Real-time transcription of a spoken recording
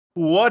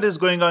What is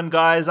going on,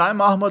 guys?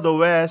 I'm Ahmed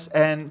Owais,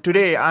 and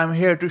today I'm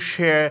here to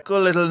share a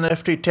cool little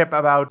nifty tip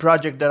about a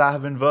project that I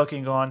have been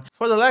working on.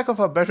 For the lack of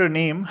a better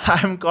name,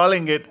 I'm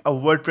calling it a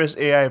WordPress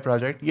AI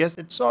project. Yes,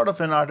 it's sort of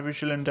an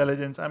artificial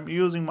intelligence. I'm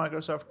using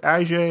Microsoft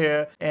Azure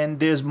here, and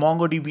there's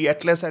MongoDB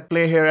Atlas at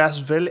play here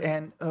as well,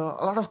 and a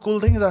lot of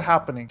cool things are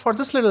happening. For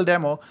this little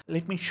demo,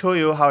 let me show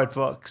you how it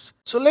works.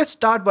 So let's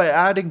start by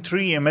adding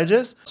 3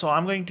 images. So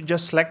I'm going to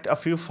just select a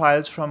few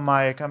files from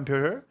my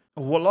computer.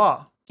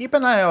 Voila! Keep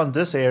an eye on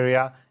this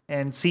area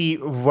and see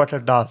what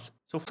it does.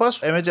 So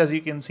first image, as you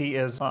can see,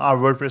 is our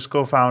WordPress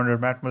co-founder,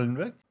 Matt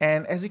Mullenweg.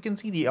 And as you can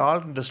see, the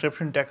alt and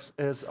description text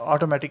is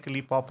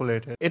automatically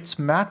populated. It's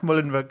Matt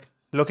Mullenweg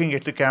looking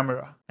at the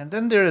camera. And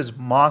then there is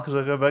Mark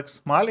Zuckerberg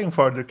smiling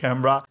for the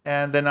camera.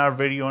 And then our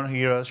very own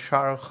hero,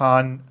 Shah Rukh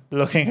Khan,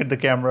 looking at the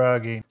camera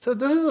again. So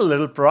this is a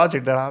little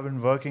project that I've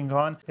been working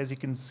on. As you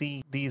can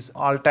see, these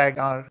alt tags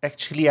are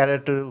actually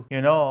added to,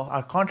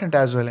 our content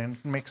as well, and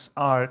makes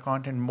our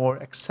content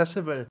more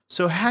accessible.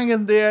 So hang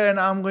in there, and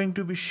I'm going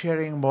to be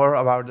sharing more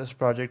about this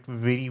project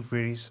very,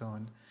 very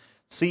soon.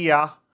 See ya.